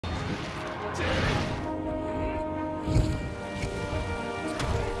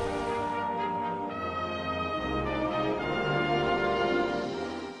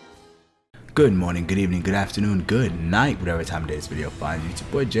Good morning, good evening, good afternoon, good night, whatever time of day this video finds you. It's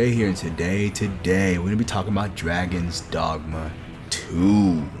your boy Jay here, and today we're gonna be talking about Dragon's Dogma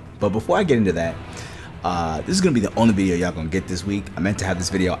 2. But before I get into that, this is gonna be the only video y'all gonna get this week. I meant to have this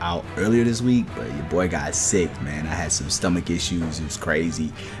video out earlier this week, but your boy got sick, man. I had some stomach issues, it was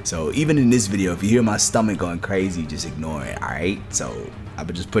crazy. So even in this video, if you hear my stomach going crazy, just ignore it, alright? So I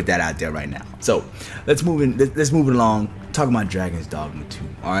would just put that out there right now. So let's move it along, talking about Dragon's Dogma 2,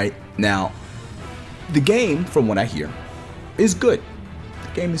 alright? Now, the game, from what I hear, is good.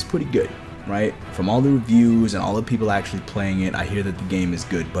 The game is pretty good, right? From all the reviews and all the people actually playing it, I hear that the game is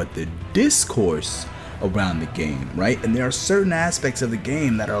good, but the discourse around the game, right? And there are certain aspects of the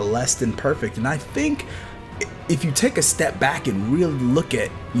game that are less than perfect, and I think if you take a step back and really look at,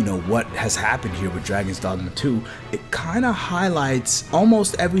 what has happened here with Dragon's Dogma 2, it kind of highlights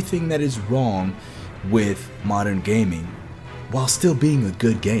almost everything that is wrong with modern gaming while still being a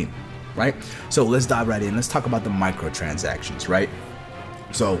good game, right? So let's dive right in. Let's talk about the microtransactions, right?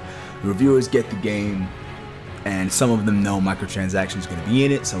 So the reviewers get the game, and some of them know microtransactions are going to be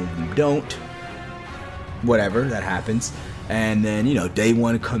in it, some of them don't. Whatever, that happens. And then, day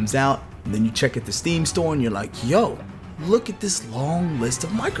one comes out, and then you check at the Steam store and you're like, yo, look at this long list of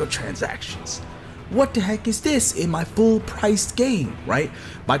microtransactions. What the heck is this in my full-priced game, right?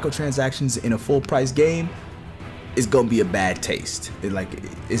 Microtransactions in a full-priced game is gonna be a bad taste.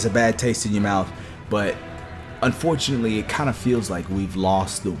 It's a bad taste in your mouth, but unfortunately it kind of feels like we've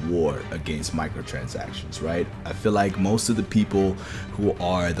lost the war against microtransactions, right? I feel like most of the people who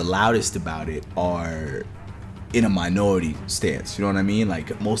are the loudest about it are in a minority stance, you know what I mean?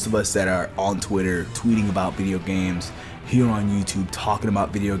 Like most of us that are on Twitter tweeting about video games, here on YouTube talking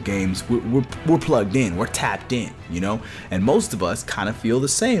about video games, we're plugged in, we're tapped in, and most of us kind of feel the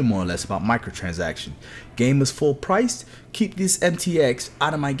same more or less about microtransaction. Game is full priced, keep this MTX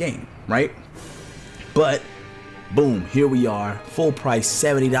out of my game, right? But boom, here we are, full price,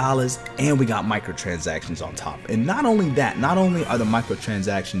 $70, and we got microtransactions on top. And not only that, not only are the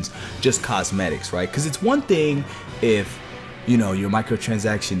microtransactions just cosmetics, right? Because it's one thing if your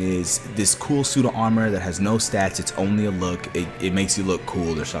microtransaction is this cool suit of armor that has no stats, it's only a look, it makes you look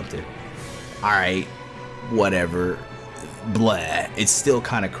cool or something. Alright, whatever, blah, it's still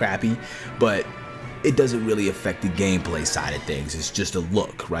kind of crappy, but it doesn't really affect the gameplay side of things. It's just a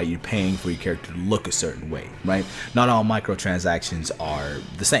look, right? You're paying for your character to look a certain way, right? Not all microtransactions are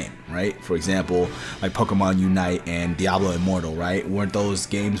the same, right? For example, like Pokemon Unite and Diablo Immortal, right? Weren't those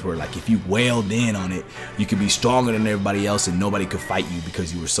games where like if you wailed in on it, you could be stronger than everybody else and nobody could fight you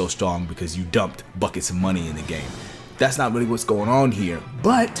because you were so strong because you dumped buckets of money in the game. That's not really what's going on here.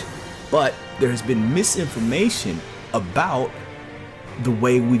 But there has been misinformation about the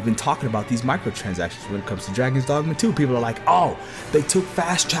way we've been talking about these microtransactions when it comes to Dragon's Dogma 2. People are like, oh, they took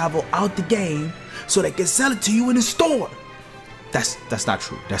fast travel out the game so they can sell it to you in the store. That's not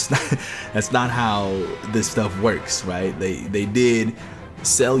true. That's not how this stuff works, right? They did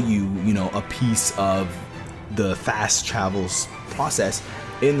sell you, a piece of the fast travels process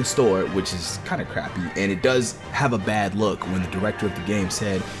in the store, which is kind of crappy, and it does have a bad look when the director of the game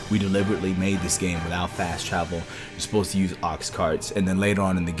said we deliberately made this game without fast travel. You're supposed to use ox carts, and then later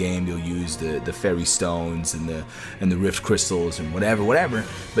on in the game you'll use the fairy stones and the rift crystals and whatever.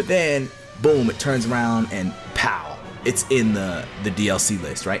 But then boom, it turns around and pow, it's in the DLC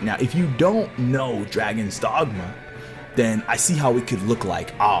list, right? Now if you don't know Dragon's Dogma, then I see how it could look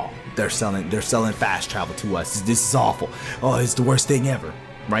like, oh, they're selling fast travel to us, this is awful, oh, it's the worst thing ever,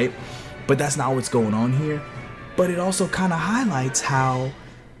 right? But that's not what's going on here. But it also kind of highlights how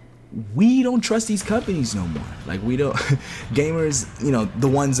we don't trust these companies no more. Like we don't, gamers, the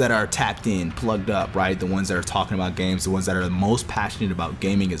ones that are tapped in, plugged up, right? The ones that are talking about games, the ones that are the most passionate about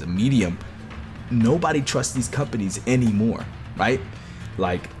gaming as a medium, nobody trusts these companies anymore, right?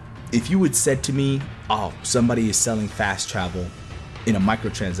 Like if you had said to me, oh, somebody is selling fast travel in a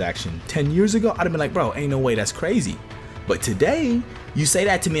microtransaction 10 years ago, I'd have been like, bro, ain't no way, that's crazy. But today, you say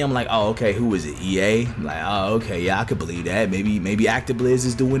that to me, I'm like, oh, okay, who is it? EA? I'm like, oh, okay, yeah, I could believe that. Maybe ActiBliz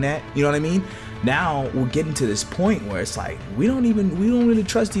is doing that. You know what I mean? Now we're getting to this point where it's like we don't really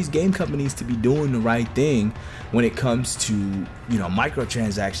trust these game companies to be doing the right thing when it comes to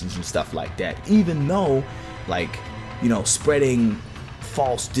microtransactions and stuff like that. Even though, like, spreading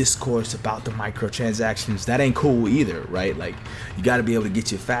false discourse about the microtransactions, that ain't cool either, right? Like you got to be able to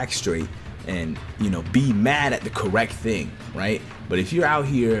get your facts straight and be mad at the correct thing, right? But if you're out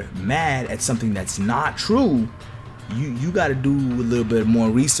here mad at something that's not true, you got to do a little bit more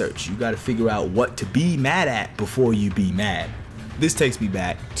research. You got to figure out what to be mad at before you be mad, this takes me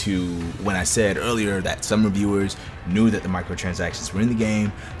back to when I said earlier that some reviewers knew that the microtransactions were in the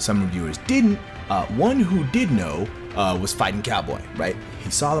game, some reviewers didn't. One who did know was Fighting Cowboy, right?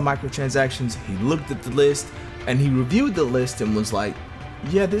 He saw the microtransactions, he looked at the list, and he reviewed the list and was like,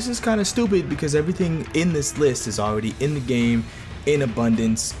 yeah, this is kind of stupid because everything in this list is already in the game in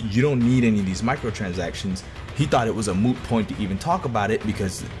abundance. You don't need any of these microtransactions. He thought it was a moot point to even talk about it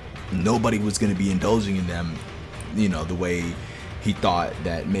because nobody was going to be indulging in them, you know, the way he thought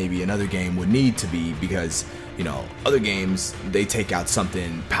that maybe another game would need to be, because, you know, other games, they take out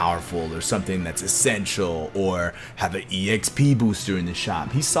something powerful or something that's essential or have an EXP booster in the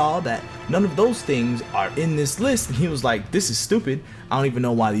shop. He saw that none of those things are in this list and he was like, this is stupid. I don't even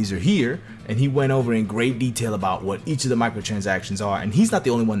know why these are here. And he went over in great detail about what each of the microtransactions are, and he's not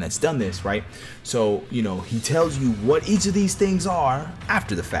the only one that's done this, right? So, you know, he tells you what each of these things are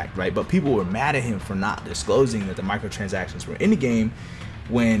after the fact, right? But people were mad at him for not disclosing that the microtransactions were in the game,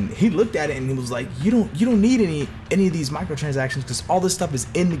 when he looked at it and he was like, you don't need any of these microtransactions because all this stuff is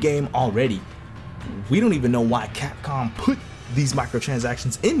in the game already. We don't even know why Capcom put these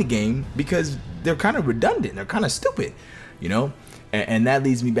microtransactions in the game, because they're kind of redundant, they're kind of stupid, you know? And that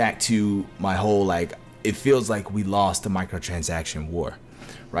leads me back to my whole, like, it feels like we lost the microtransaction war,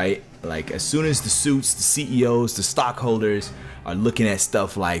 right? Like, as soon as the suits, the CEOs, the stockholders are looking at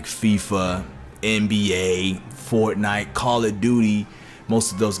stuff like FIFA, NBA, Fortnite, Call of Duty,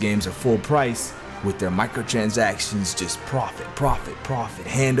 most of those games are full price with their microtransactions, just profit, profit, profit,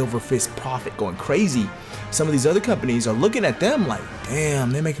 hand over fist profit, going crazy. Some of these other companies are looking at them like,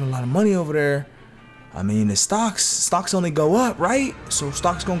 damn, they're making a lot of money over there. I mean, the stocks only go up, right? So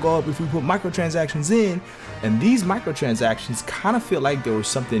stocks gonna go up if we put microtransactions in, and these microtransactions kind of feel like there was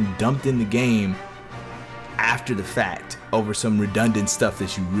something dumped in the game after the fact over some redundant stuff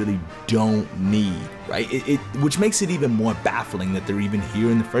that you really don't need, right? Which makes it even more baffling that they're even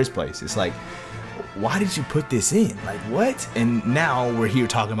here in the first place. It's like, why did you put this in? Like, what? And now we're here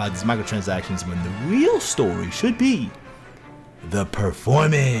talking about these microtransactions when the real story should be the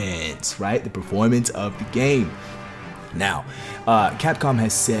performance, right? The performance of the game. Now, Capcom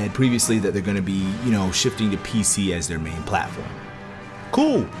has said previously that they're going to be, you know, shifting to PC as their main platform.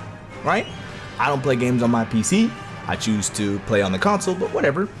 Cool, right? I don't play games on my PC. I choose to play on the console, but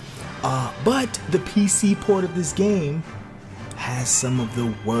whatever. But the PC port of this game has some of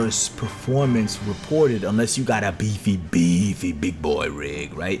the worst performance reported, unless you got a beefy big boy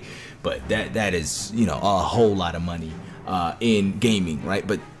rig, right? But that is, you know, a whole lot of money in gaming, right?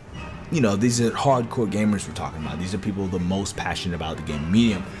 But, you know, these are hardcore gamers we're talking about. These are people the most passionate about the gaming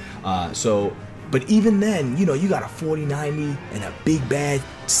medium. But even then, you know, you got a 4090 and a big bad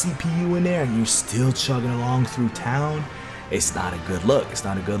CPU in there and you're still chugging along through town. It's not a good look. It's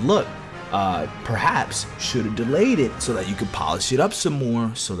not a good look. Perhaps should have delayed it so that you could polish it up some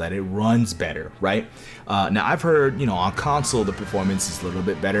more so that it runs better, right? Now, I've heard, you know, on console the performance is a little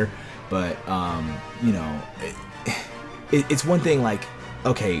bit better, but, you know, it's one thing like,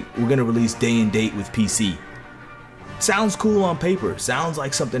 okay, we're going to release day and date with PC. Sounds cool on paper. Sounds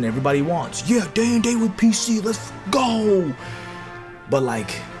like something everybody wants. Yeah, day and date with PC. Let's go. But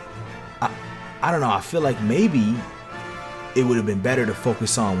like, I don't know. I feel like maybe it would have been better to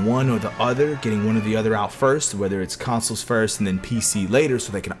focus on one or the other, getting one or the other out first, whether it's consoles first and then PC later,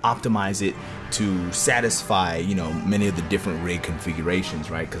 so they can optimize it to satisfy, you know, many of the different rig configurations,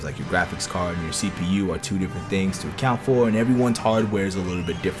 right? Because like your graphics card and your CPU are two different things to account for, and everyone's hardware is a little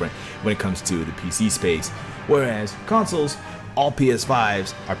bit different when it comes to the PC space. Whereas consoles, all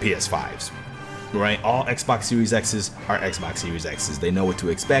PS5s are PS5s. Right, all Xbox Series X's are Xbox Series X's. They know what to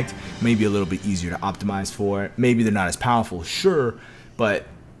expect. Maybe a little bit easier to optimize for. Maybe they're not as powerful, sure, but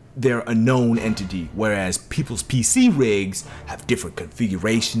they're a known entity. Whereas people's PC rigs have different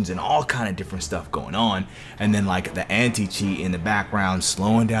configurations and all kind of different stuff going on. And then like the anti-cheat in the background,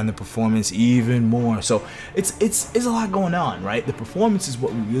 slowing down the performance even more. So it's a lot going on, right? The performance is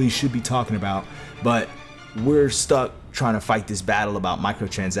what we really should be talking about, but we're stuck trying to fight this battle about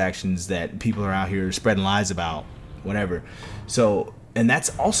microtransactions that people are out here spreading lies about, whatever. So, and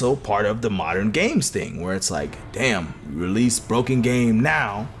that's also part of the modern games thing, where it's like, damn, release broken game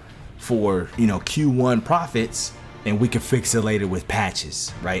now for, you know, Q1 profits, and we can fix it later with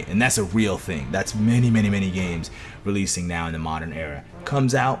patches, right? And that's a real thing. That's many games releasing now in the modern era.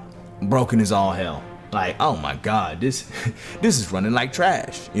 Comes out, broken as all hell. Like, oh my God, this is running like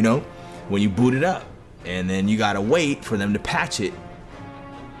trash, you know, when you boot it up. And then you gotta wait for them to patch it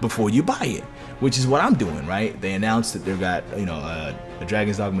before you buy it, which is what I'm doing, right? They announced that they've got, you know, a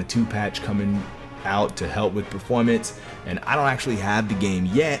Dragon's Dogma 2 patch coming out to help with performance, and I don't actually have the game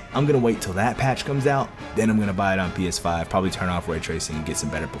yet. I'm gonna wait till that patch comes out, then I'm gonna buy it on PS5, probably turn off ray tracing and get some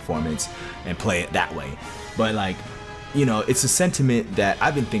better performance and play it that way. But like, you know, it's a sentiment that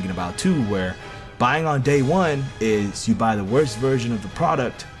I've been thinking about too, where buying on day one is you buy the worst version of the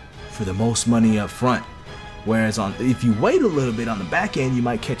product for the most money up front. Whereas if you wait a little bit on the back end, you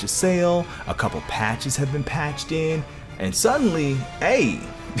might catch a sale, a couple patches have been patched in, and suddenly, hey,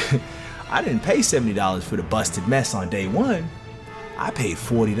 I didn't pay $70 for the busted mess on day one. I paid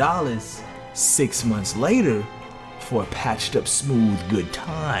 $40 6 months later for a patched up smooth good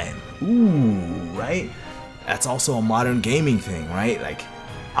time. Ooh, right? That's also a modern gaming thing, right? Like,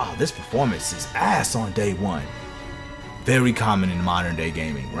 oh, this performance is ass on day one. Very common in modern day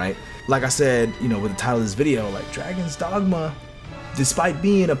gaming, right? Like I said, you know, with the title of this video, like Dragon's Dogma, despite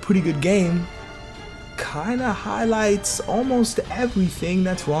being a pretty good game, kind of highlights almost everything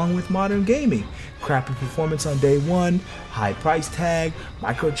that's wrong with modern gaming. Crappy performance on day one, high price tag,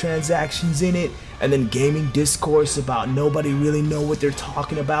 microtransactions in it, and then gaming discourse about nobody really know what they're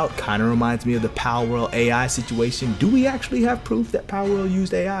talking about. Kind of reminds me of the Power World AI situation. Do we actually have proof that Power World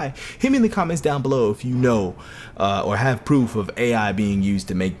used AI? Hit me in the comments down below if you know or have proof of AI being used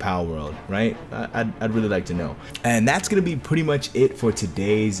to make Power World, right? I'd really like to know. And that's gonna be pretty much it for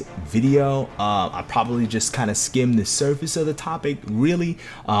today's video. I probably just kind of skimmed the surface of the topic, really.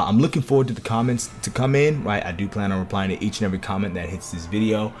 I'm looking forward to the comments to come in, right? I do plan on replying to each and every comment that hits this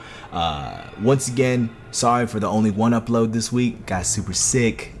video. Once again, sorry for the only one upload this week. Got super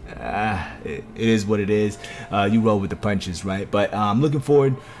sick. It is what it is. You roll with the punches, right? But I'm looking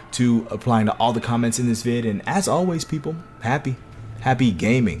forward to applying to all the comments in this vid. And as always, people, happy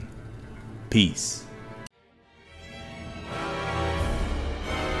gaming. Peace.